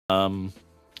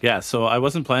Yeah, so I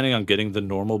wasn't planning on getting the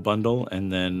normal bundle,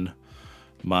 and then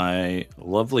my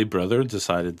lovely brother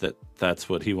decided that that's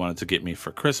what he wanted to get me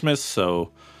for Christmas,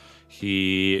 so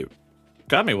he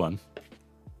got me one,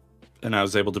 and I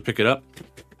was able to pick it up.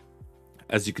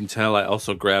 As you can tell, I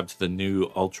also grabbed the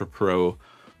new Ultra Pro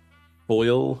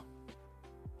foil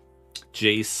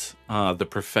Jace, the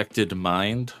Perfected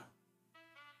Mind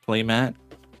playmat,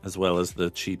 as well as the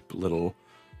cheap little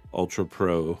Ultra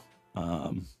Pro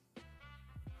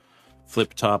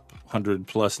flip top 100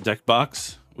 plus deck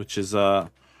box, which is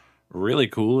really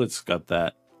cool. It's got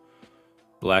that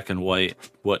black and white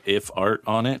what if art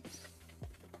on it.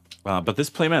 But this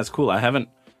playmat is cool. I haven't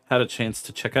had a chance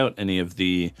to check out any of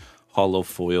the hollow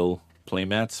foil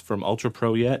playmats from Ultra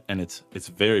Pro yet, and it's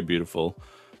very beautiful.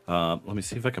 Let me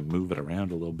see if I can move it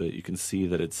around a little bit. You can see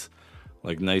that it's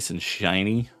like nice and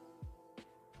shiny.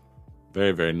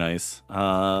 Very, very nice.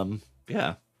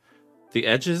 Yeah. The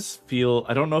edges feel,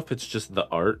 I don't know if it's just the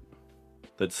art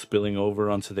that's spilling over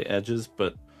onto the edges,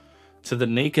 but to the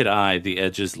naked eye, the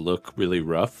edges look really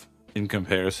rough in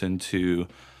comparison to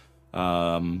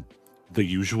the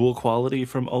usual quality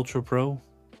from Ultra Pro.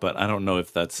 But I don't know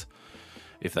if that's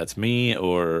me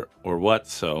or what,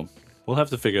 so we'll have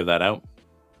to figure that out.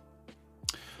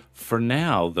 For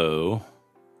now, though,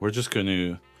 we're just going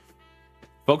to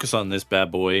focus on this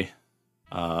bad boy,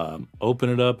 open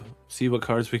it up, see what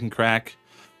cards we can crack.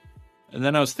 And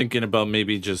then I was thinking about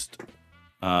maybe just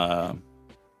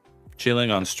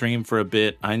chilling on stream for a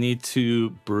bit. I need to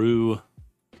brew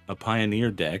a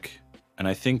Pioneer deck, and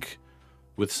I think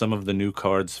with some of the new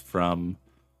cards from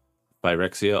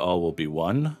Phyrexia, all will be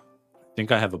one. I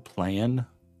think I have a plan,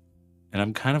 and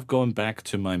I'm kind of going back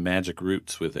to my Magic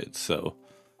roots with it, so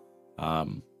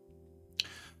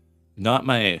not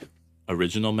my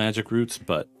original Magic roots,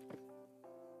 but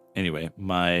anyway,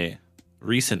 my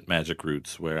recent Magic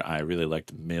roots where I really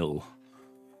liked Mill.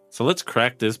 So let's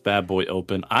crack this bad boy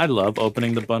open. I love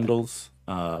opening the bundles.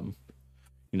 You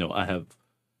know, I have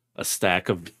a stack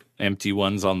of empty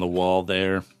ones on the wall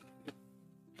there.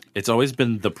 It's always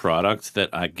been the product that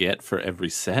I get for every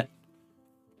set.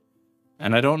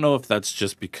 And I don't know if that's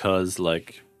just because,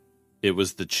 like, it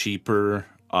was the cheaper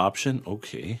option.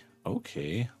 Okay,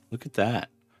 look at that.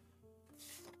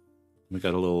 We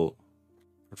got a little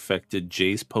Perfected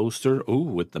Jace poster. Ooh,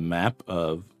 with the map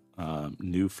of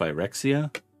new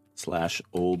Phyrexia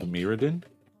 / old Mirrodin.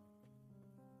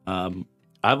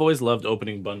 I've always loved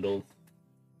opening bundles.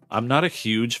 I'm not a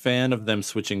huge fan of them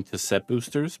switching to set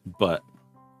boosters, but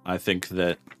I think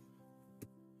that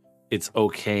it's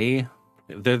okay.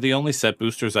 They're the only set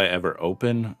boosters I ever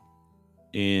open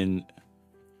in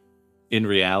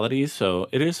reality, so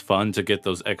it is fun to get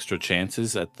those extra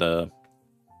chances at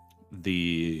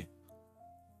the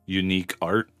unique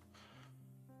art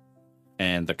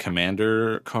and the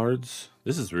commander cards.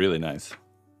 This is really nice.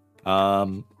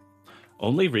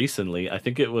 Only recently, I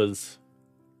think it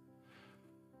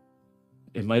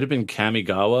might have been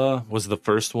Kamigawa was the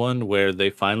first one where they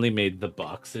finally made the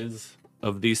boxes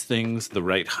of these things the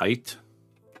right height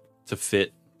to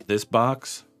fit this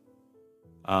box.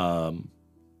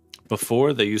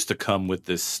 Before, they used to come with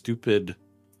this stupid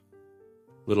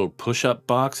little push-up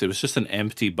box. It was just an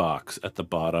empty box at the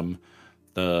bottom.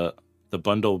 The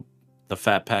bundle, the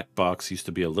fat pack box used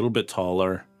to be a little bit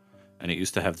taller, and it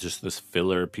used to have just this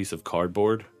filler piece of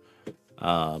cardboard.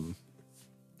 And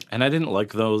I didn't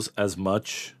like those as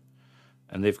much,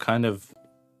 and they've kind of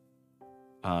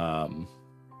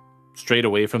strayed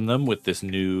away from them with this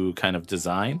new kind of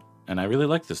design, and I really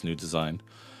like this new design.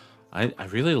 I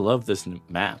really love this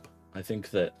map. I think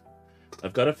that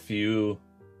I've got a few...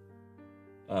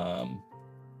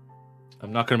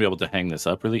 I'm not going to be able to hang this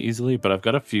up really easily, but I've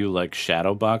got a few like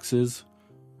shadow boxes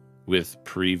with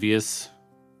previous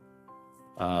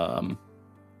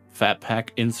fat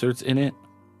pack inserts in it.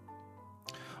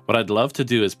 What I'd love to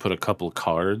do is put a couple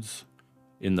cards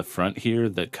in the front here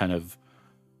that kind of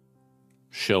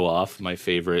show off my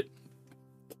favorite,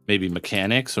 maybe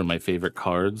mechanics or my favorite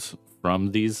cards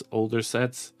from these older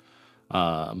sets.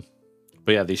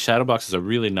 But yeah, these shadow boxes are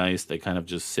really nice. They kind of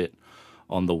just sit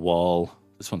on the wall.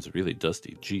 This one's really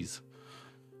dusty. Jeez.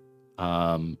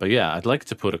 But yeah, I'd like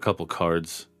to put a couple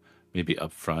cards maybe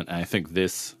up front. And I think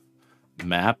this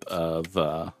map of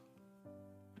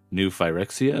new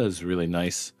Phyrexia is a really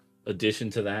nice addition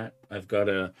to that. I've got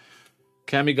a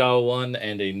Kamigawa one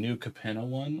and a new Capenna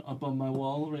one up on my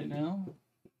wall right now.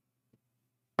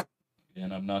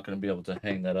 And I'm not going to be able to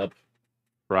hang that up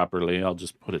properly. I'll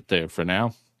just put it there for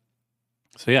now.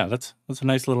 So yeah, that's a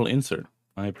nice little insert.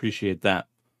 I appreciate that.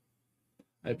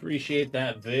 I appreciate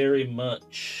that very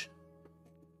much.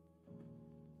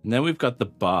 And then we've got the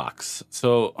box.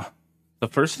 So the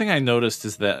first thing I noticed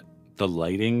is that the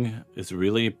lighting is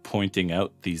really pointing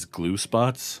out these glue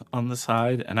spots on the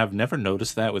side, and I've never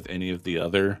noticed that with any of the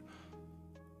other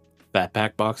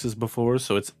Fatback boxes before,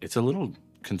 so it's a little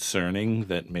concerning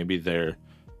that maybe their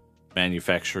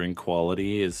manufacturing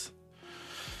quality is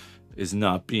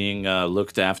not being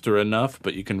looked after enough,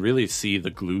 but you can really see the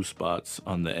glue spots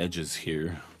on the edges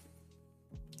here.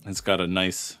 It's got a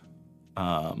nice,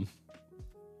 the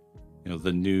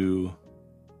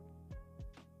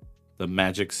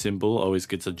magic symbol always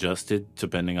gets adjusted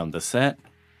depending on the set.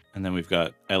 And then we've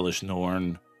got Elish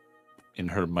Norn in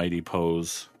her mighty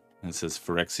pose. And it says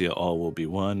Phyrexia all will be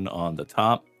one on the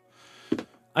top.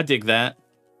 I dig that.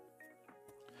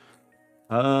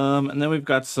 And then we've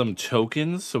got some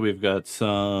tokens. So we've got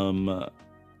some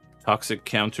toxic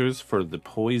counters for the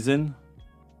poison.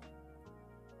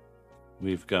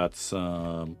 We've got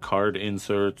some card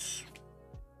inserts.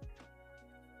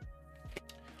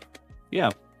 Yeah,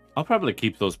 I'll probably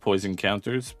keep those poison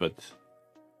counters, but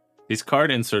these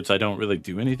card inserts I don't really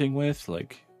do anything with.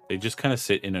 Like, they just kind of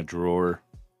sit in a drawer.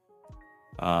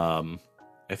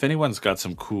 If anyone's got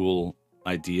some cool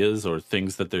ideas or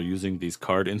things that they're using these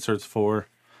card inserts for,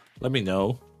 let me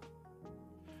know.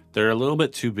 They're a little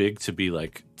bit too big to be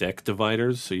like deck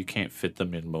dividers, so you can't fit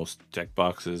them in most deck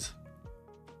boxes.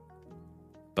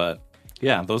 But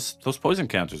yeah, those poison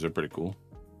counters are pretty cool.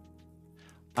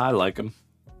 I like them.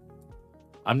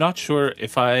 I'm not sure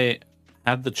if I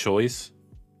had the choice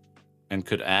and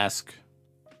could ask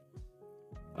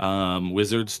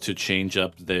Wizards to change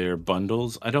up their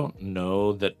bundles. I don't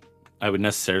know that I would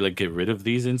necessarily get rid of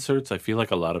these inserts. I feel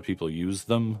like a lot of people use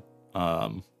them,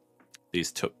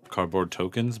 these cardboard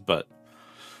tokens, but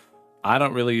I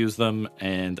don't really use them,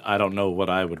 and I don't know what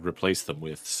I would replace them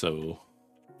with. So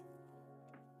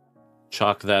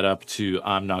chalk that up to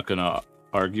I'm not going to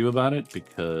argue about it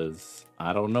because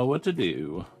I don't know what to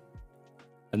do.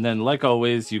 And then, like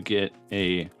always, you get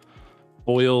a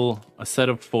set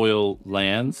of foil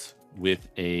lands with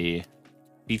a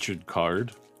featured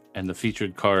card. And the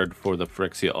featured card for the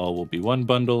Phyrexia All Will Be One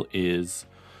bundle is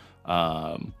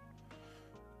Karumonix,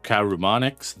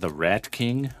 the Rat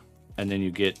King. And then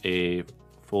you get a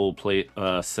full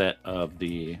set of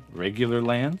the regular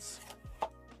lands.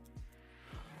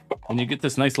 And you get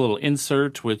this nice little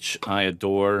insert, which I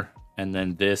adore. And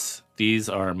then these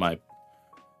are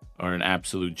an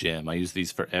absolute gem. I use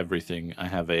these for everything. I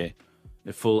have a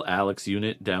full Alex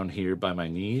unit down here by my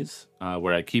knees,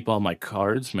 where I keep all my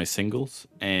cards, my singles,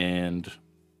 and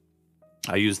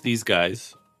I use these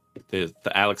guys. The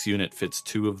Alex unit fits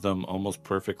 2 of them almost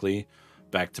perfectly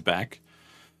back to back.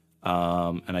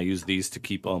 And I use these to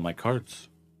keep all my cards.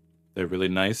 They're really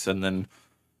nice. And then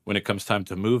when it comes time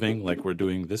to moving, like we're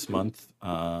doing this month,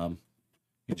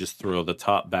 you just throw the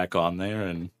top back on there.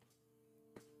 And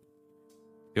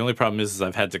the only problem is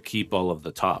I've had to keep all of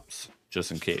the tops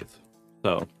just in case.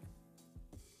 So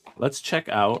let's check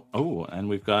out. Oh, and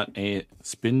we've got a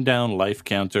spin down life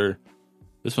counter.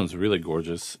 This one's really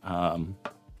gorgeous.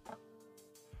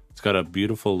 It's got a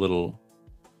beautiful little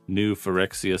new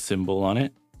Phyrexia symbol on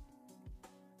it.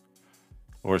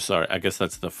 Or sorry, I guess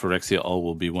that's the Phyrexia All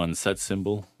Will Be One set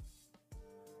symbol.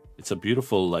 It's a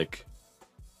beautiful, like,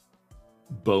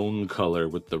 bone color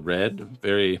with the red.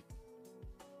 Very,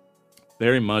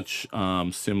 very much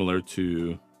similar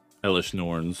to Elish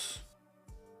Norn's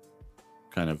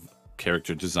kind of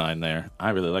character design there.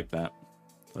 I really like that.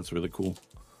 That's really cool.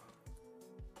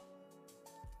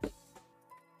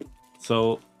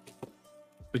 So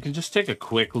we can just take a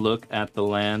quick look at the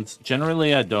lands.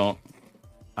 Generally, I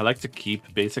like to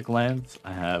keep basic lands.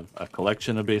 I have a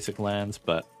collection of basic lands,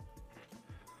 but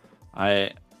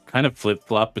I kind of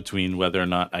flip-flop between whether or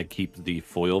not I keep the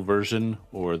foil version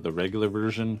or the regular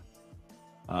version.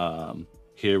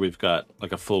 Here we've got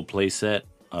like a full playset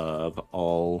of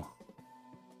all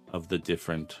of the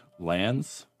different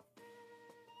lands.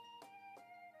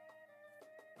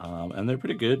 And they're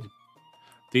pretty good.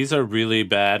 These are really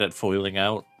bad at foiling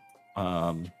out.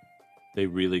 They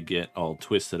really get all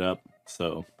twisted up.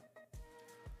 So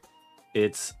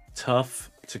it's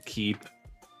tough to keep.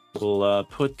 We'll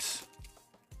put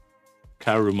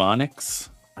Karumonix,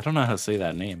 I don't know how to say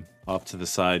that name, off to the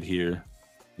side here.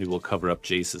 Maybe we'll cover up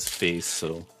Jace's face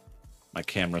so my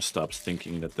camera stops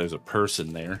thinking that there's a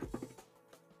person there.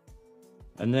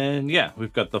 And then, yeah,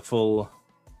 we've got the full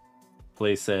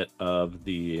playset of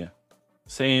the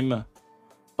same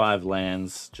 5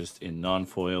 lands, just in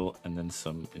non-foil, and then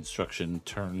some instruction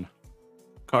turn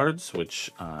cards,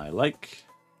 which I like.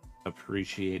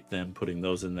 Appreciate them putting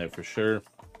those in there for sure.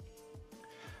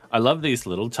 I love these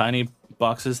little tiny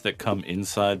boxes that come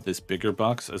inside this bigger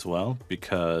box as well,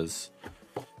 because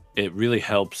it really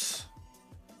helps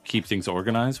keep things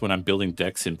organized. When I'm building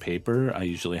decks in paper, I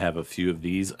usually have a few of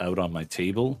these out on my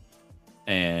table,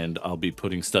 and I'll be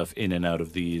putting stuff in and out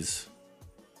of these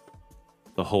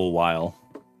the whole while.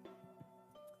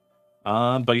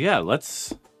 But yeah,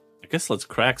 I guess let's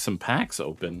crack some packs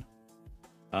open.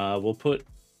 We'll put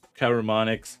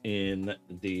Chiromonix in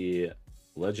the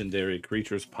legendary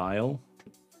creatures pile.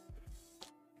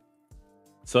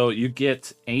 So you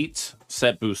get 8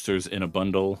 set boosters in a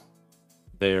bundle.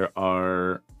 There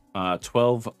are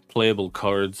 12 playable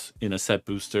cards in a set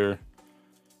booster,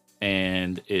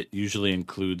 and it usually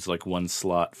includes like 1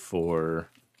 slot for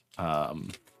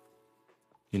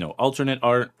you know, alternate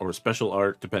art or special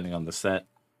art depending on the set.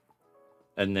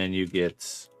 And then you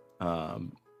get a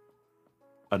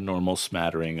normal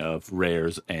smattering of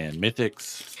rares and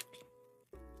mythics.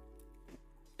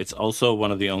 It's also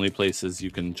one of the only places you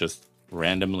can just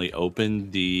randomly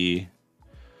open the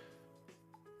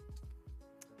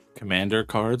commander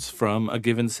cards from a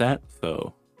given set.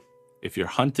 So if you're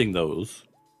hunting those,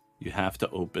 you have to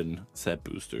open set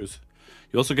boosters.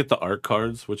 You also get the art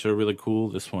cards, which are really cool.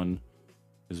 This one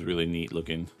is really neat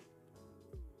looking.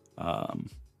 I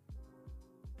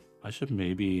should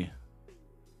maybe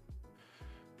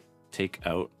take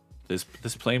out this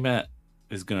playmat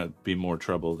is gonna be more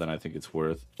trouble than I think it's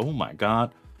worth. Oh my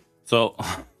god. So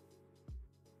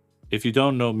if you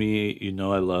don't know me, you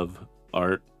know I love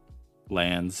art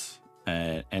lands,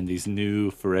 and these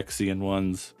new Phyrexian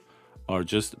ones are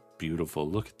just beautiful.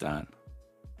 Look at that.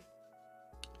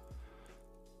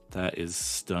 That is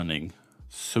stunning.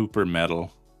 Super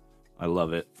metal. I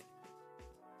love it.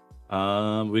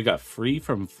 We got Free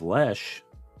from Flesh.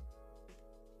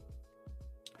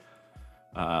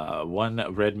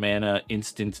 1 red mana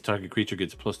instant, target creature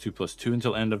gets +2/+2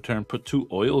 until end of turn. Put 2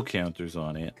 oil counters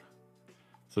on it.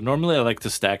 So normally I like to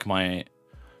stack my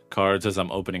cards as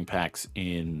I'm opening packs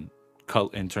in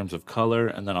terms of color,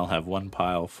 and then I'll have 1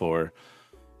 pile for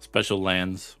special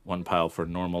lands, 1 pile for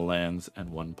normal lands,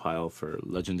 and 1 pile for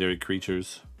legendary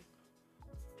creatures.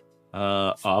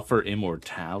 Offer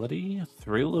Immortality,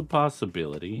 Thrill of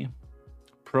Possibility,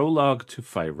 Prologue to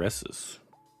Phyrexia,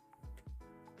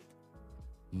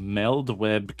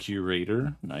 Meldweb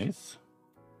Curator, nice.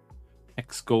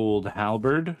 X-Gold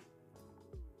Halberd.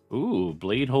 Ooh,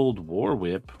 Bladehold War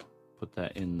Whip. Put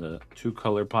that in the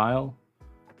 2-color pile.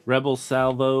 Rebel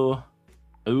Salvo.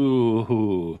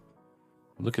 Ooh,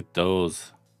 look at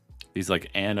those. These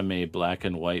like anime black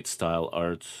and white style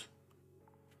arts.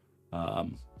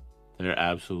 They're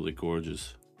absolutely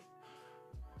gorgeous.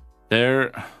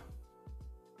 They're...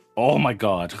 Oh my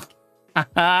god.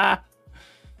 Ah!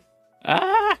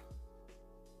 I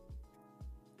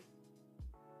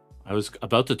was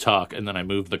about to talk, and then I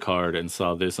moved the card and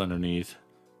saw this underneath.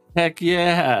 Heck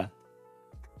yeah!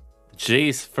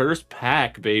 Jace, first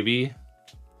pack, baby.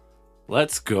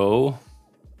 Let's go.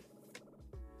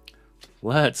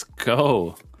 Let's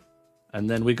go. And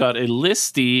then we got a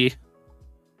listy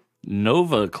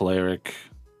Nova Cleric.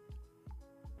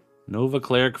 Nova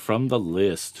Cleric from the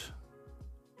list.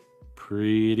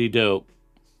 Pretty dope.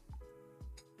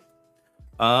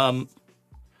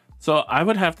 So I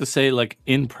would have to say, like,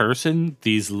 in person,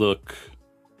 these look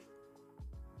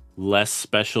less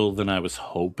special than I was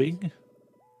hoping.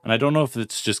 And I don't know if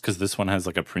it's just because this one has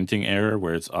like a printing error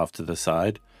where it's off to the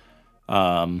side.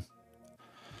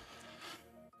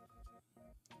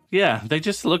 Yeah, they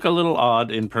just look a little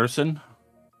odd in person.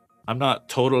 I'm not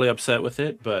totally upset with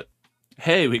it, but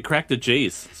hey, we cracked a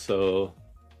Jace, so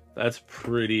that's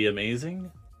pretty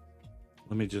amazing.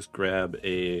 Let me just grab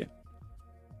a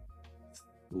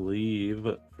sleeve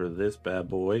for this bad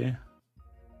boy.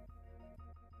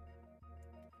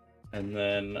 And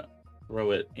then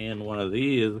throw it in one of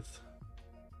these.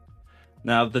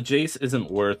 Now, the Jace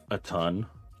isn't worth a ton,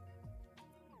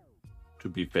 to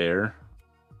be fair.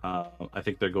 I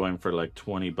think they're going for like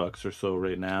 20 bucks or so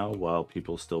right now, while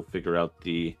people still figure out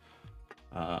the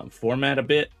format a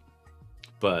bit.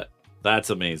 But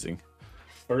that's amazing.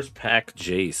 First pack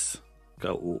Jace.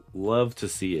 Love to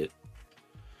see it.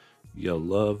 You'll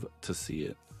love to see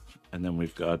it. And then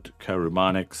we've got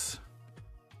Chiromonix.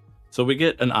 So we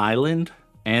get an island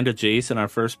and a Jace in our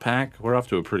first pack. We're off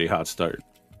to a pretty hot start.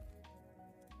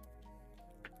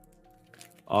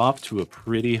 Off to a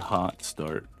pretty hot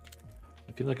start.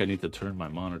 I feel like I need to turn my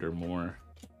monitor more.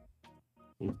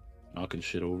 Ooh, knocking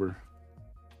shit over.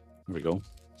 There we go.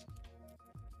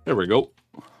 There we go.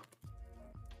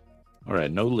 All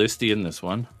right, no listy in this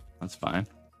one. That's fine.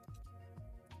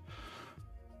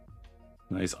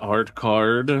 Nice art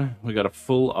card. We got a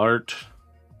full art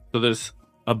So there's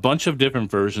a bunch of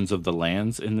different versions of the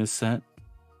lands in this set.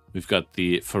 We've got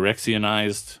the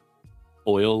Phyrexianized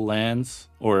oil lands,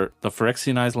 or the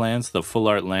Phyrexianized lands, the full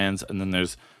art lands, and then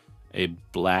there's a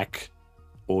black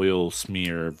oil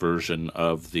smear version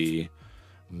of the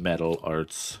metal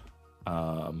arts.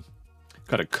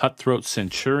 Got a Cutthroat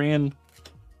Centurion,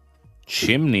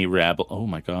 Chimney Rabble. Oh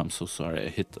my god, I'm so sorry. I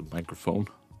hit the microphone.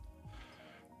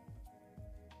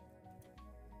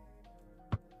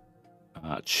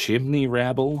 Chimney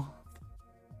Rabble,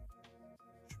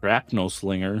 Shrapnel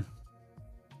Slinger,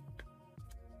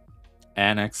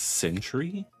 Annex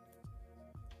Sentry,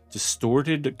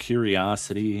 Distorted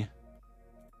Curiosity,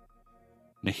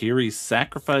 Nahiri's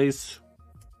Sacrifice,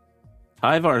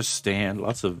 Tyvar's Stand,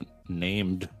 lots of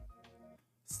named,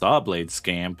 Sawblade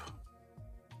Scamp.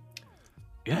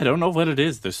 Yeah, I don't know what it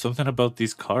is. There's something about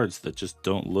these cards that just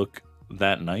don't look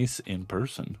that nice in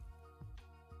person.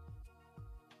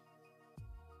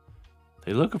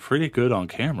 They look pretty good on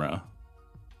camera.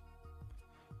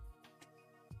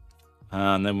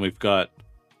 And then we've got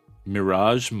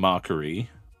Mirage Mockery.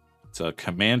 It's a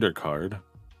commander card.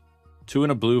 2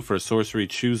 and a blue for a sorcery.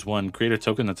 Choose one. Create a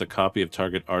token that's a copy of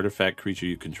target artifact creature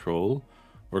you control.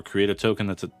 Or create a token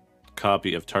that's a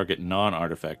copy of target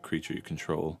non-artifact creature you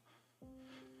control.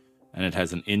 And it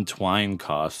has an entwine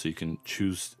cost, so you can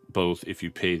choose both if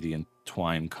you pay the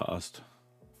entwine cost.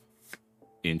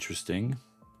 Interesting.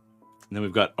 And then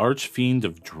we've got Archfiend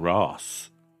of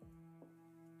Dross.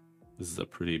 This is a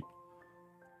pretty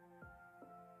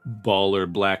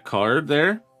baller black card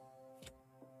there.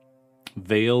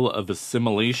 Veil of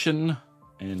Assimilation.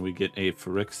 And we get a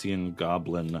Phyrexian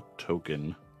Goblin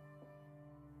token.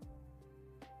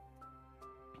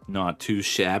 Not too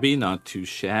shabby, not too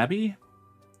shabby.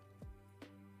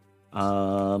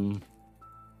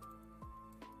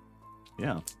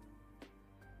 Yeah.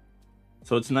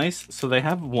 So it's nice. So they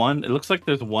have one, it looks like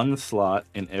there's one slot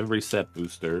in every set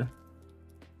booster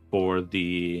for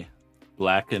the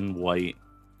black and white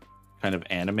kind of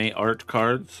anime art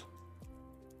cards.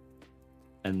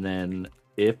 And then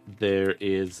if there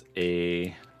is a,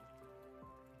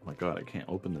 oh my god, I can't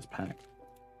open this pack.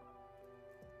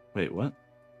 Wait, what?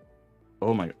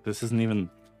 Oh my god, this isn't even,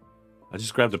 I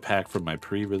just grabbed a pack from my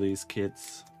pre-release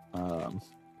kits.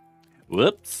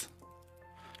 Whoops.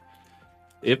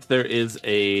 If there is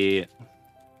a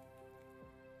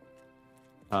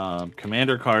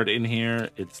commander card in here,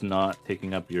 it's not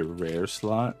taking up your rare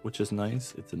slot, which is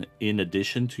nice. It's in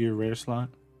addition to your rare slot.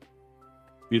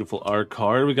 Beautiful art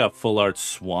card. We got full art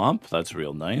Swamp. That's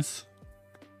real nice.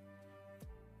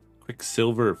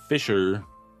 Quicksilver Fisher.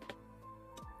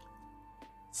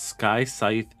 Sky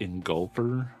Scythe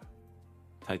Engulfer.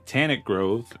 Titanic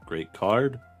Growth. Great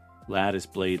card. Lattice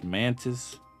Blade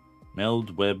Mantis.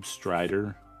 Meld Web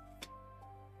Strider.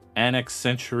 Annex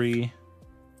Century.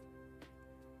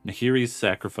 Nahiri's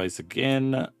Sacrifice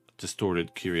again.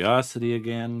 Distorted Curiosity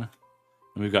again.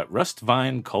 And we've got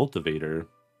Rustvine Cultivator.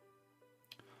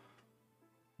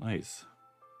 Nice.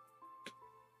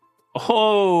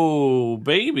 Oh,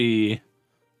 baby.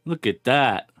 Look at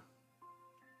that.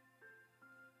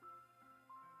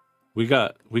 We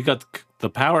got the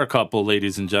power couple,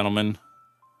 ladies and gentlemen.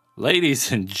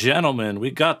 Ladies and gentlemen,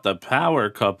 we got the power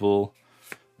couple.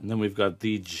 And then we've got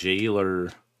the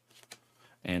jailer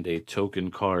and a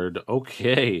token card.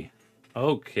 Okay.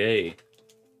 Okay.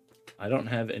 I don't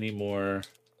have any more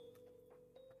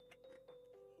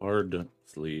hard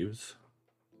sleeves.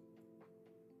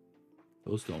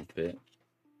 Those don't fit.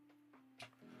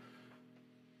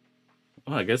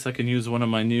 Oh, I guess I can use one of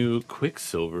my new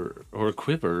Quicksilver or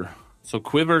Quiver. So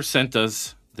Quiver sent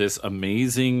us this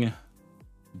amazing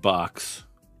box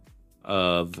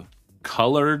of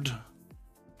colored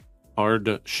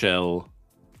hard shell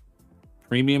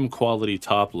premium quality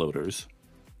top loaders,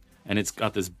 and it's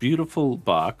got this beautiful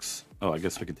box. Oh, I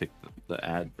guess we can take the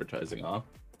advertising off.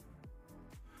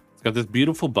 It's got this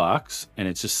beautiful box, and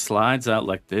it just slides out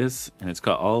like this, and it's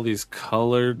got all these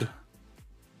colored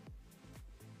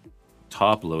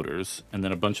top loaders, and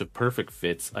then a bunch of perfect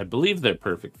fits. I believe they're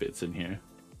perfect fits in here.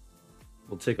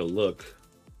 We'll take a look.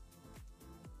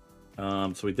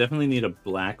 So we definitely need a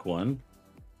black one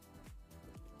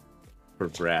for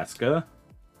Vraska.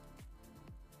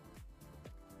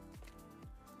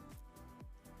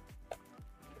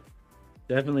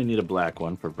 Definitely need a black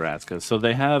one for Vraska. So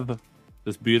they have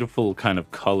this beautiful kind of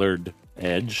colored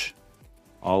edge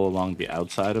all along the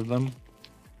outside of them.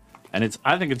 And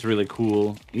I think it's really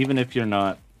cool, even if you're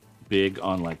not big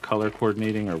on like color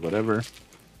coordinating or whatever.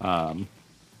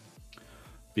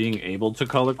 Being able to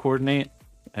color coordinate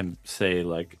and say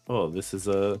like, oh, this is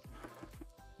a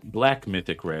black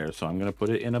mythic rare, so I'm going to put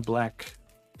it in a black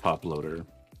top loader.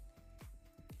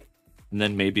 And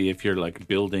then maybe if you're like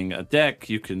building a deck,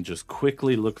 you can just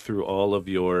quickly look through all of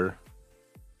your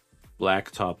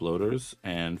black top loaders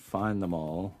and find them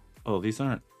all. Oh, these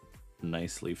aren't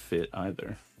nicely fit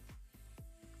either.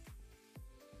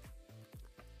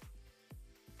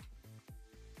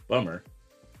 Bummer.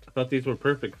 I thought these were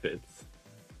perfect fits.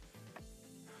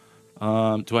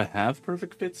 Do I have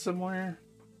perfect fits somewhere?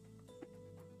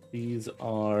 These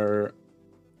are...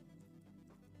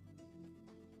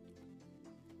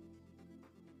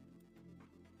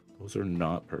 Those are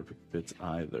not perfect fits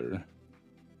either.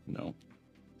 No.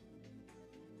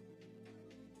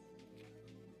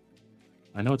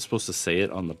 I know it's supposed to say it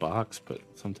on the box, but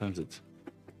sometimes it's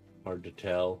hard to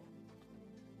tell.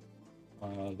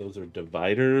 Those are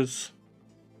dividers.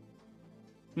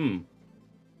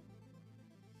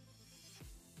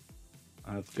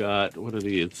 I've got, what are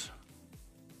these?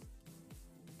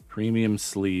 Premium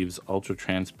sleeves, ultra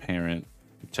transparent,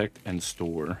 protect and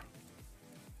store.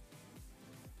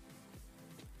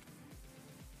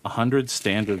 100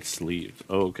 standard sleeves.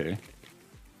 Oh, okay.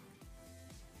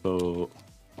 So,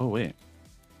 oh wait.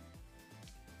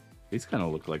 These kind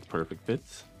of look like perfect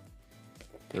fits.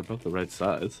 They're about the right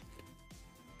size.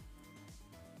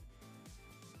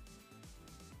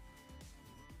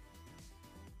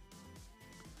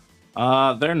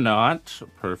 They're not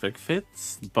perfect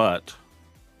fits, but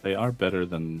they are better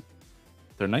than...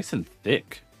 They're nice and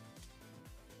thick.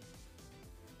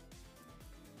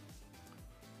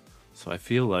 So I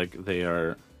feel like they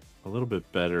are a little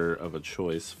bit better of a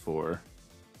choice for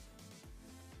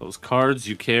those cards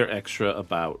you care extra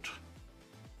about.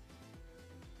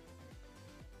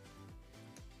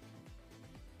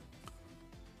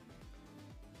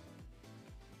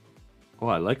 Oh,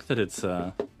 I like that it's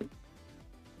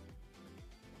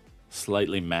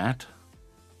slightly matte.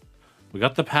 We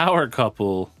got the power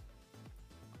couple.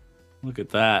 Look at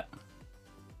that.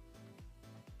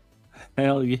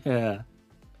 Hell yeah.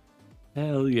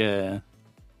 Hell yeah.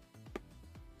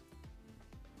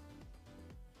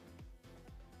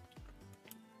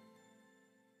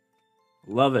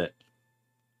 Love it.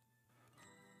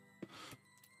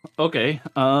 Okay,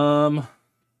 so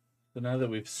now that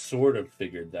we've sort of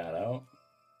figured that out,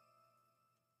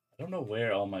 I don't know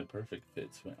where all my perfect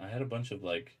fits went. I had a bunch of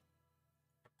like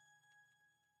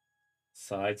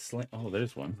side sling. Oh,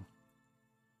 there's one.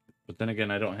 But then again,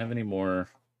 I don't have any more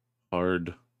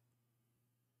hard.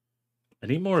 I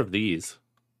need more of these.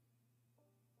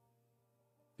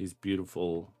 These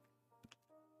beautiful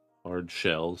hard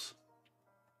shells.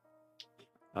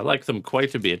 I like them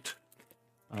quite a bit.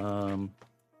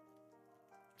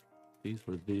 These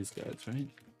were these guys, right?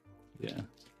 Yeah.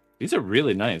 These are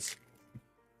really nice.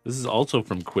 This is also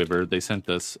from Quiver. They sent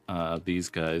us these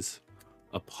guys.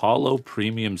 Apollo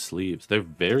Premium Sleeves. They're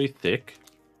very thick.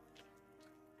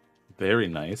 Very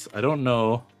nice. I don't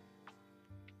know.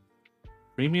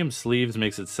 Premium Sleeves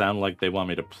makes it sound like they want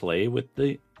me to play with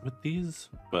these,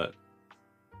 but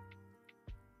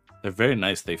they're very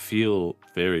nice. They feel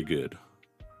very good.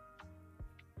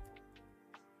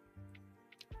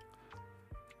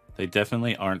 They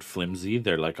definitely aren't flimsy.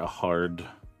 They're like a hard...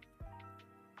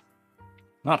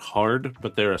 Not hard,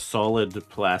 but they're a solid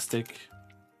plastic.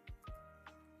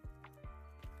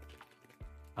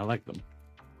 I like them.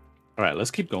 All right,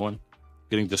 let's keep going.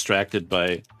 Getting distracted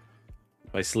by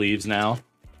sleeves now.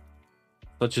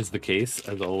 Such is the case,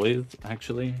 as always,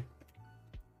 actually.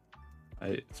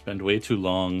 I spend way too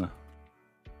long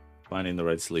finding the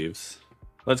right sleeves.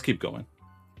 Let's keep going.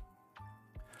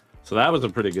 So that was a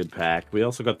pretty good pack. We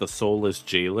also got the Soulless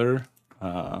Jailer,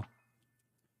 which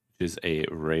is a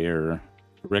rare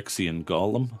Phyrexian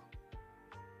Golem.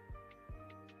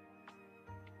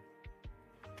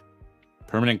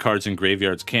 Permanent cards in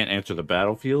graveyards can't enter the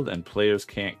battlefield, and players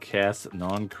can't cast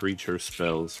non-creature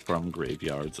spells from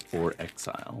graveyards or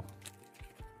exile.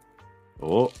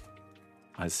 Oh,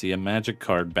 I see a magic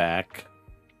card back.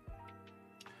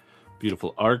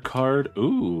 Beautiful art card.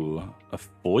 Ooh, a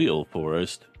foil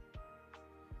forest.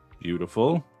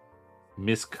 Beautiful.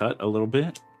 Miscut a little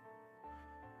bit.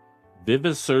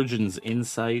 Vivisurgeon's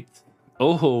Insight.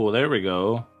 Oh, there we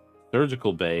go.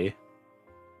 Surgical Bay.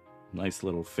 Nice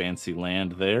little fancy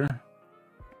land there.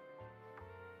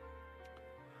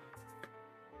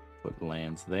 Put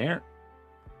lands there.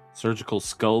 Surgical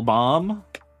Skull Bomb.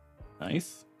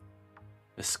 Nice.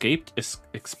 Escaped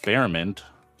Experiment.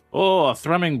 Oh, a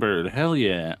Thrumming Bird. Hell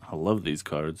yeah. I love these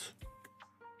cards.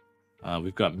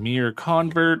 We've got Mere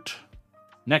Convert.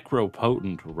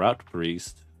 Necropotent Rot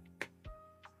Priest.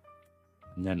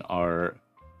 And then our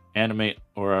animate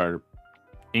or our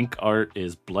ink art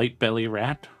is Blightbelly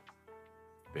Rat.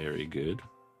 Very good.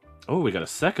 Oh, we got a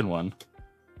second one.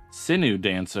 Sinew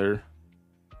Dancer.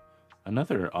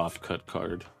 Another offcut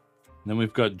card. And then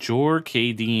we've got Jor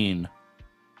Kadeen.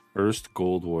 First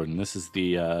Gold Warden. This is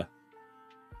the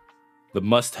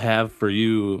must-have for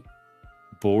you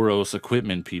Boros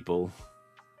equipment people.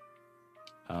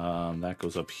 That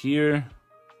goes up here.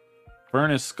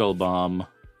 Furnace Skull Bomb.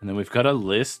 And then we've got a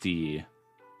listy.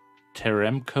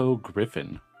 Teremco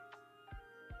Griffin.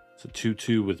 It's a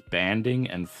 2/2 with banding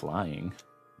and flying.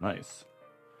 Nice.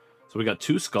 So we got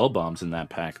 2 Skull Bombs in that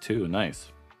pack too.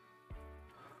 Nice.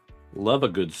 Love a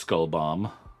good Skull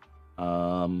Bomb.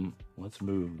 Let's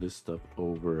move this stuff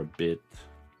over a bit.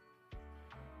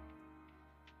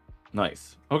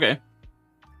 Nice. Okay.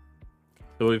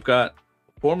 So we've got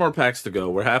 4 more packs to go.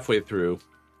 We're halfway through.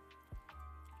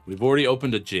 We've already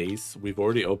opened a Jace. We've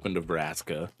already opened a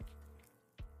Vraska.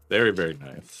 Very, very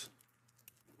nice.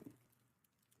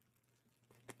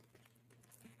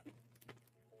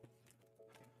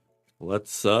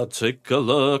 Let's take a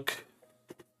look.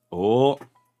 Oh,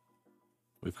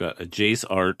 we've got a Jace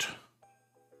art.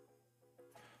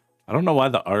 I don't know why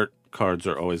the art cards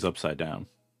are always upside down,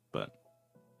 but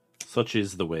such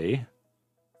is the way.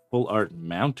 Full art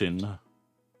Mountain.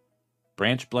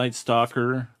 Branch Blight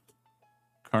Stalker.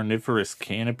 Carnivorous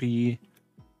Canopy.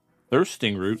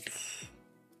 Thirsting Roots.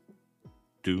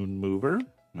 Dune Mover.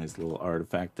 Nice little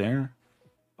artifact there.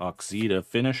 Oxida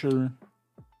Finisher.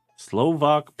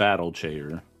 Slovak Battle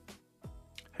Chair.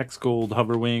 Hexgold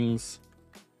Hoverwings.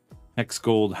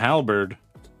 Hexgold Halberd.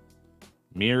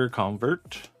 Mirror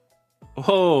Convert.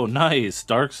 Oh, nice.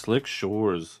 Dark Slick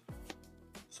Shores.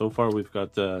 So far, we've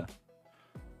got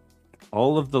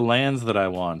all of the lands that I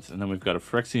want. And then we've got a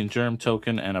Phyrexian Germ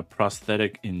token and a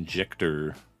Prosthetic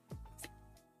Injector.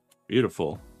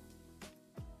 Beautiful.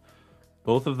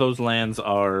 Both of those lands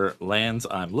are lands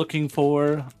I'm looking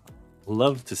for.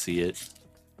 Love to see it.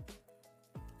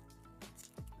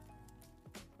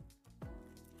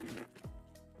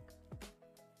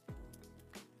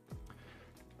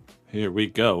 Here we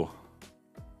go.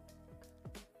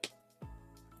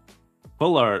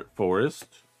 Full Art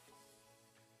Forest.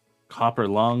 Copper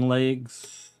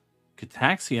Longlegs.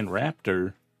 Cataxian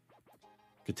Raptor.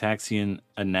 Cataxian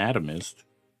Anatomist.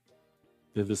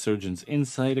 Vivisurgeon's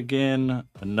Insight again.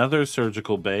 Another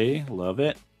Surgical Bay. Love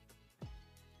it.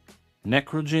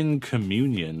 Necrogen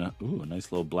Communion. Ooh, a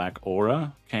nice little black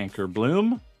aura. Canker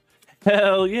Bloom.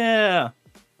 Hell yeah!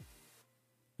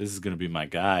 This is going to be my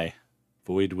guy.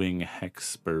 Voidwing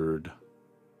Hexbird.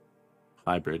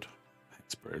 Hybrid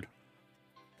Hexbird.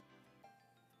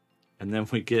 And then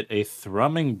we get a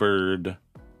Thrumming Bird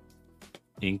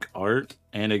ink art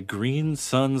and a Green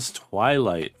Sun's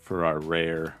Twilight for our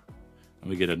rare. And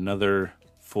we get another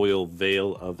foil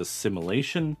Veil of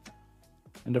Assimilation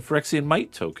and a Phyrexian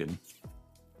Might token.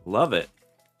 Love it.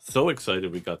 So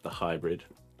excited we got the hybrid.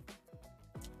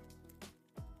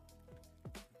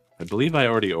 I believe I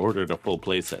already ordered a full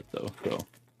playset though, so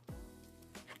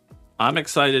I'm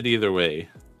excited either way.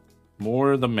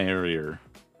 More the merrier.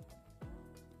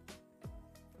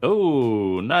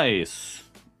 Oh, nice.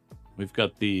 We've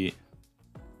got the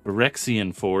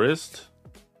Phyrexian Forest,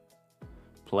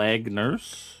 Plague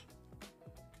Nurse,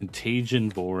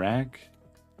 Contagion Borak,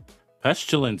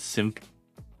 Pestilent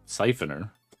Siphoner,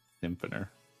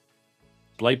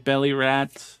 Blightbelly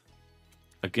Rat,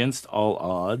 Against All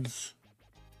Odds,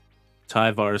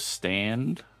 Tyvar's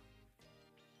Stand,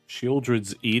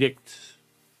 Shieldred's Edict,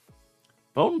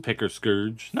 Bone Picker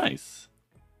Scourge, nice.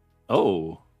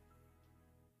 Oh.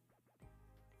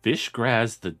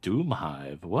 Vishgraz the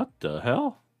Doomhive, what the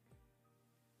hell?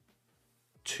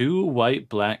 2 white,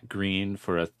 black, green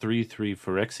for a 3/3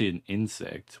 Phyrexian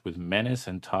Insect with Menace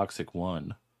and Toxic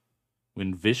 1.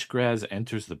 When Vishgraz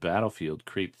enters the battlefield,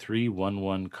 create 3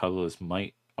 1/1 colorless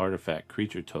Might artifact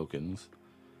creature tokens.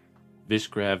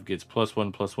 Vishgrav gets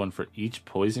 +1/+1 for each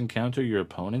poison counter your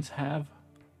opponents have?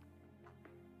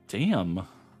 Damn.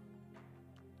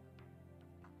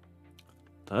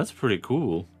 That's pretty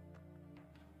cool.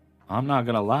 I'm not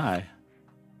gonna lie.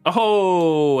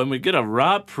 Oh, and we get a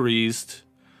Rot Priest.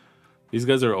 These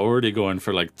guys are already going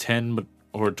for like $10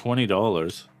 or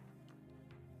 $20.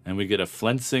 And we get a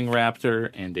Flensing Raptor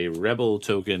and a Rebel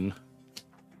token.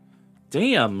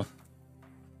 Damn.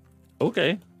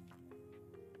 Okay.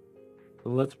 So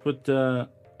let's put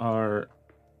our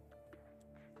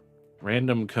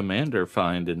random commander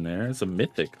find in there. It's a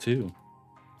mythic too.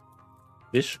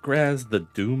 Vishgraz the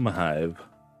Doomhive.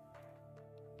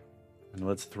 And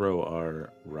let's throw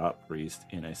our Rot Priest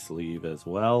in a sleeve as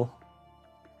well.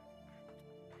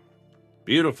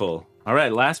 Beautiful. All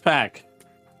right, last pack.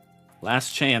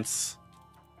 Last chance.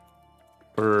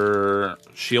 For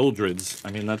Shieldreds,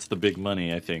 I mean, that's the big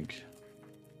money, I think.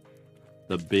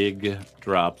 The big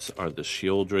drops are the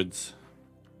Shieldreds.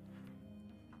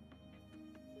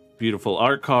 Beautiful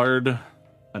art card.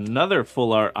 Another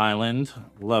full art island.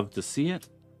 Love to see it.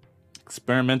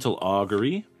 Experimental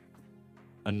augury.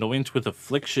 Anoint with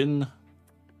affliction.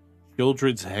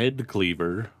 Shieldred's head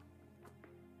cleaver.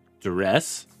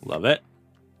 Duress. Love it.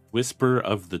 Whisper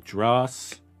of the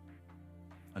Dross.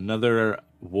 Another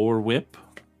war whip.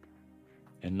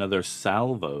 Another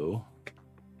salvo.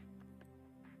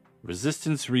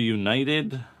 Resistance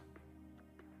reunited.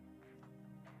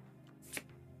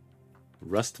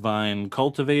 Rustvine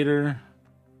cultivator.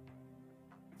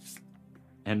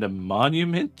 And a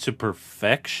monument to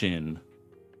perfection.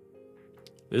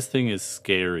 This thing is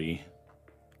scary.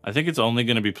 I think it's only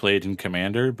going to be played in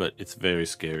Commander, but it's very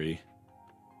scary.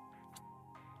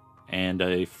 And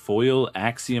a foil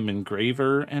axiom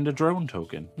engraver and a drone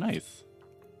token. Nice.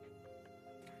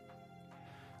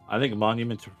 I think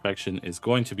Monument to Perfection is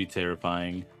going to be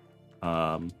terrifying.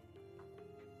 Oh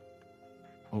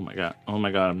my god. Oh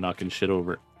my god, I'm knocking shit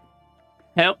over.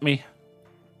 Help me.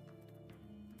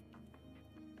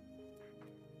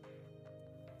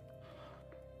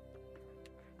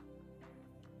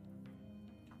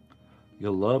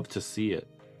 You'll love to see it.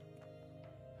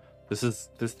 This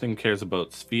thing cares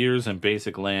about spheres and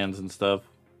basic lands and stuff.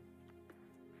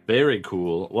 Very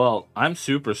cool. Well, I'm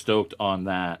super stoked on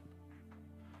that.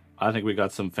 I think we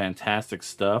got some fantastic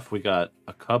stuff. We got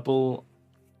a couple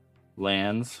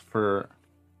lands for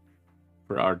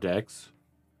our decks.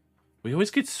 We always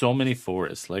get so many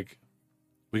forests. Like,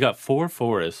 we got 4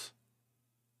 forests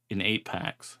in 8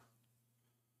 packs.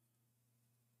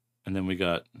 And then we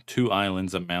got 2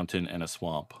 islands, a mountain, and a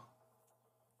swamp.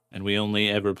 And we only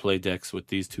ever play decks with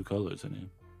these 2 colors in it.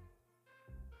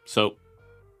 So,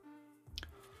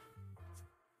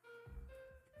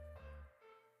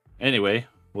 anyway,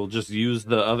 we'll just use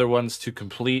the other ones to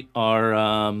complete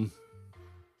our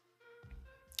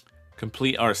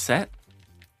set,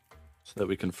 so that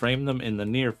we can frame them in the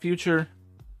near future.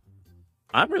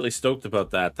 I'm really stoked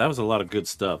about that. That was a lot of good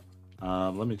stuff.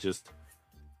 Let me just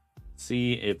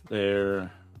see if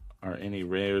there are any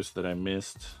rares that I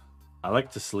missed. I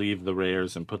like to sleeve the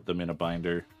rares and put them in a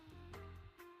binder.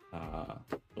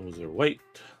 Those are white.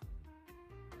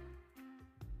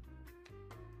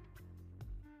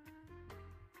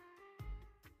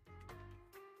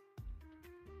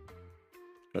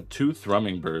 Got 2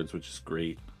 thrumming birds, which is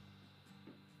great.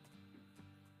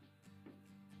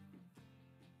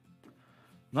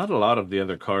 Not a lot of the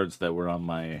other cards that were on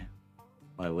my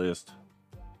list.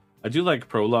 I do like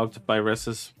Prologue to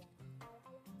Phyrexia.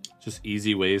 Just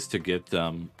easy ways to get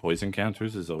poison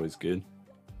counters is always good.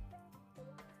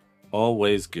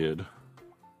 Always good.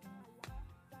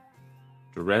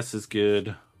 Duress is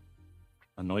good.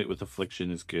 Anoint with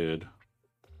Affliction is good.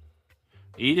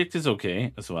 Edict is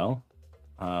okay as well.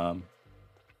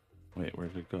 Wait, where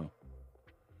did it go?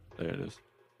 There it is.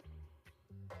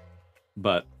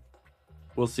 But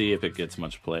we'll see if it gets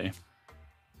much play.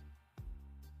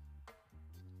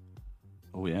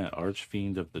 Oh yeah,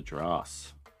 Archfiend of the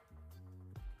Dross.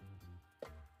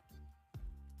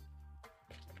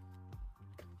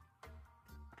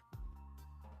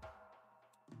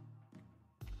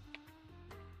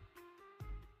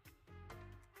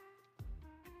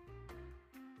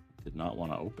 Did not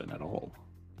want to open at all.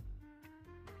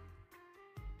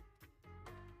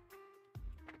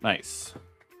 Nice.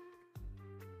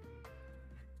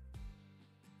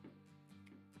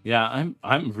 Yeah,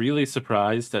 I'm really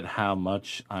surprised at how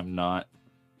much I'm not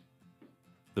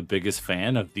the biggest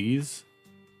fan of these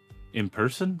in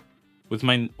person. With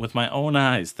my own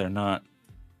eyes, they're not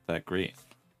that great.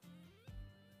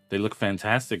 They look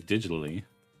fantastic digitally.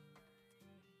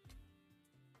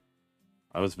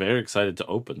 I was very excited to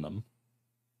open them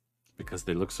because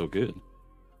they look so good.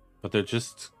 But they're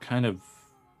just kind of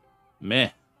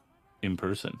meh in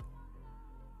person.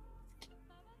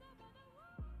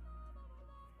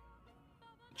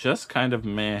 Just kind of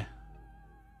meh.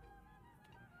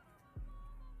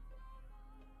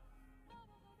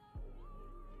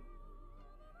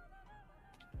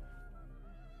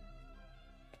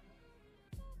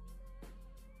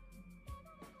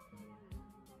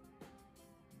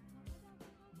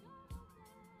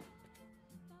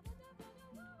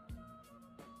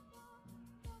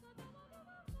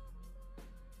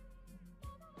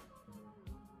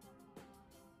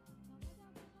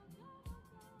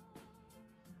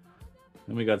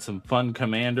 Then we got some fun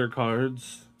commander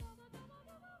cards.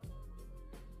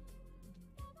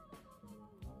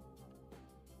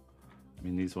 I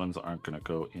mean, these ones aren't going to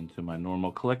go into my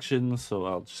normal collection, so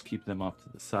I'll just keep them off to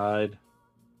the side.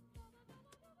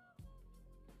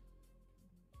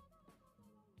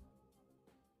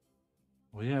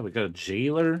 Oh yeah, we got a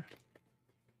jailer.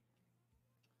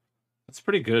 That's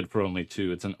pretty good for only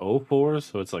 2. It's an 0/4,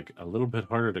 so it's like a little bit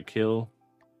harder to kill.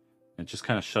 It just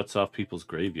kind of shuts off people's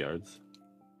graveyards.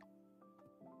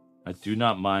 I do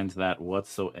not mind that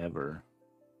whatsoever.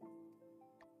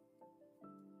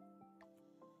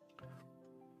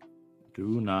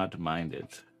 Do not mind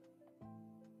it.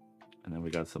 And then we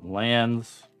got some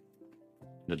lands.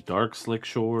 The Dark Slick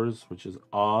Shores, which is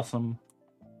awesome.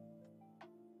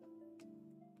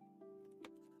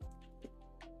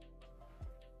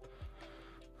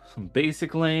 Some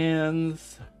basic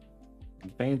lands.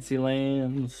 Some fancy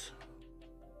lands.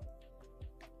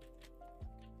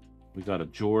 We got a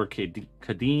Jor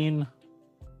Kadeen,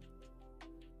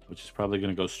 which is probably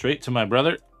going to go straight to my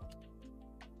brother.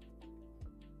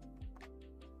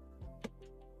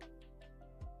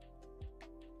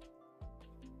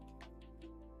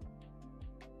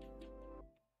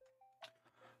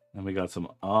 And we got some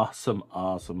awesome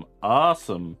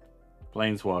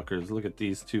Planeswalkers. Look at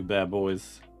these 2 bad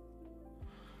boys.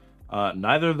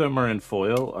 Neither of them are in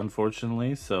foil,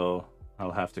 unfortunately, so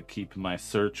I'll have to keep my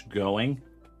search going.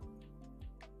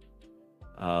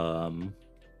 I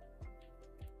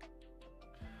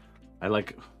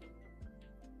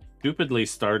stupidly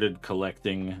started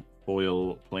collecting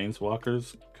foil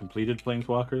Planeswalkers, completed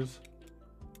Planeswalkers,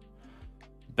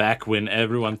 back when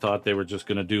everyone thought they were just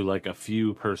going to do like a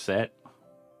few per set,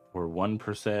 or 1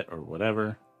 per set, or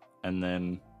whatever, and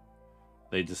then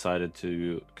they decided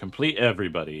to complete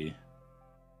everybody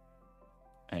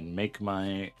and make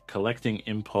my collecting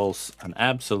impulse an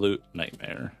absolute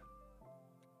nightmare.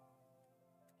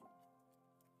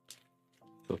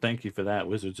 So thank you for that,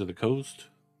 Wizards of the Coast.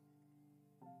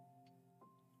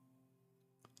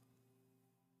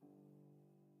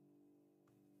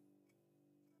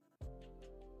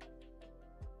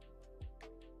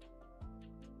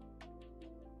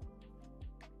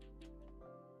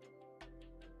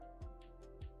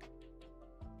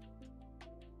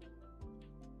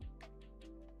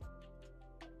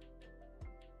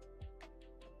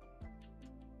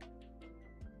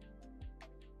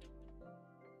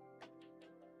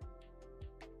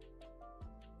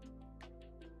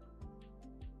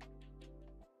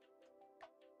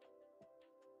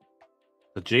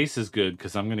 The Jace is good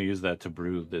because I'm going to use that to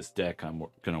brew this deck I'm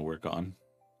going to work on.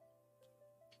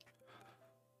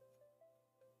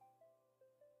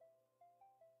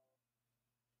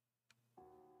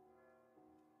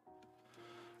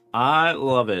 I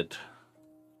love it.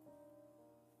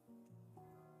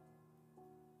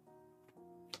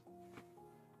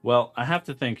 Well, I have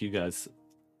to thank you guys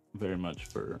very much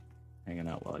for hanging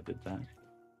out while I did that.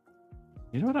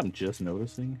 You know what I'm just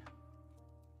noticing?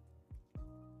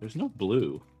 There's no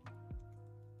blue.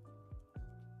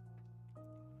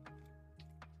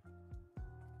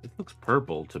 It looks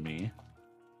purple to me.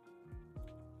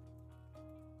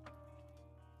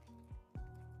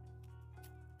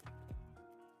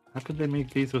 How could they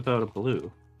make these without a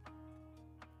blue?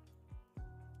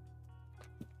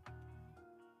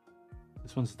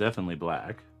 This one's definitely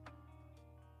black.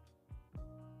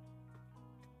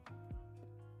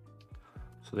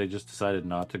 So they just decided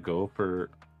not to go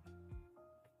for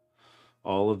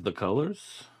all of the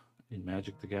colors in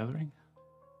Magic the Gathering.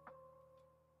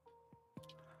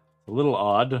 A little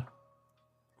odd.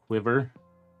 Quiver.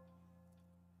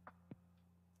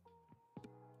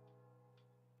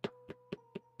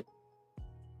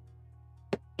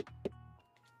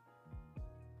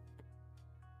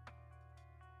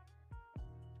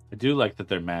 I do like that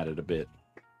they're matted a bit.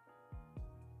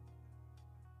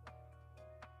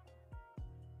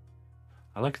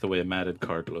 I like the way a matted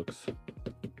card looks.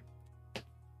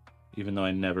 Even though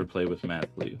I never play with matte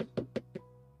sleeves.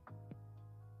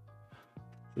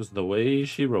 Just the way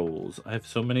she rolls. I have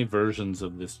so many versions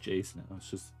of this Jace now.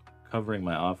 It's just covering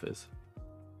my office.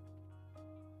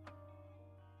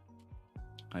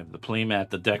 I have the playmat,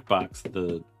 the deck box,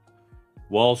 the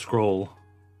wall scroll.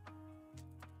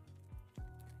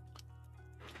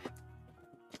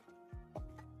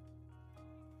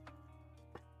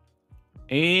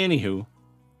 Anywho,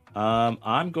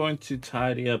 I'm going to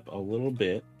tidy up a little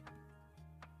bit.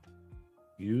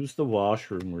 Use the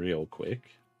washroom real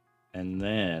quick. And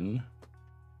then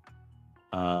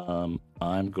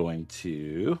I'm going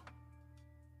to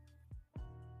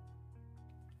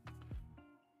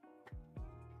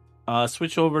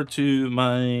switch over to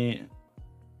my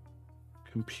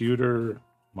computer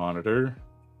monitor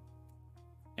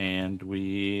and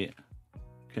we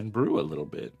can brew a little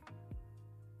bit.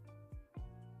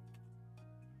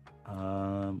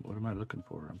 What am I looking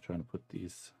for? I'm trying to put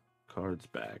these cards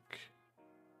back.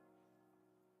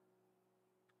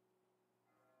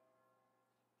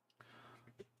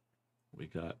 We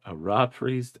got a Rot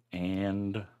Priest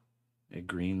and a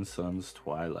Green Sun's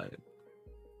Twilight.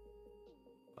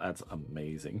 That's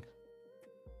amazing.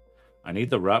 I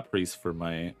need the Rot Priest for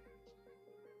my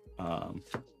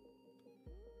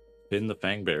Pin the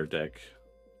Fangbear deck.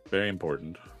 Very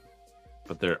important.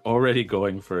 But they're already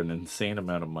going for an insane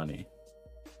amount of money.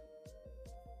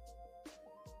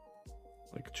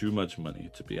 Like, too much money,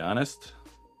 to be honest.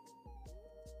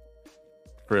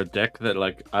 For a deck that,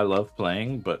 like, I love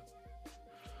playing, but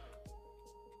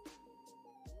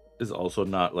is also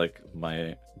not, like,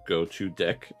 my go-to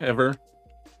deck ever.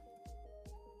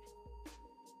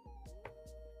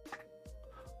 A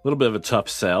little bit of a tough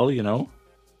sell, you know?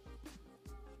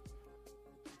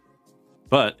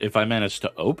 But if I manage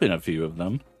to open a few of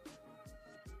them,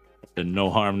 then no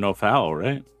harm, no foul,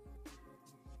 right?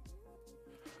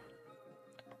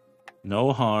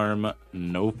 No harm,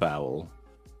 no foul.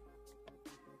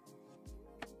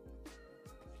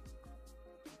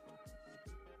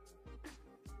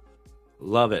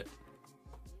 Love it.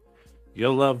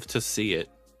 You'll love to see it.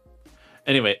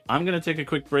 Anyway, I'm going to take a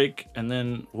quick break, and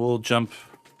then we'll jump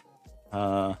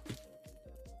onto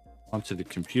the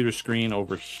computer screen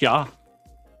over here.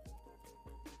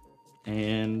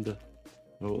 And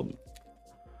we'll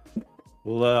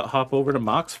hop over to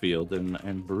Moxfield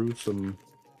and brew some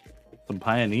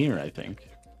Pioneer, I think.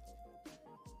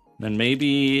 Then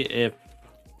maybe if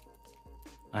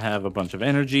I have a bunch of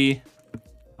energy,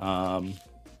 I'll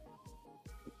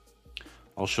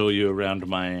show you around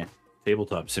my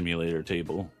tabletop simulator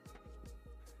table.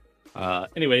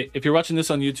 Anyway, if you're watching this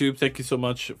on YouTube, thank you so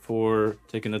much for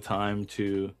taking the time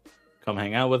to come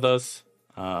hang out with us.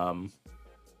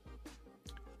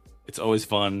 It's always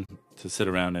fun to sit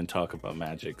around and talk about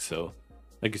Magic, so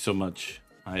thank you so much.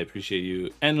 I appreciate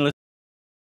you endlessly.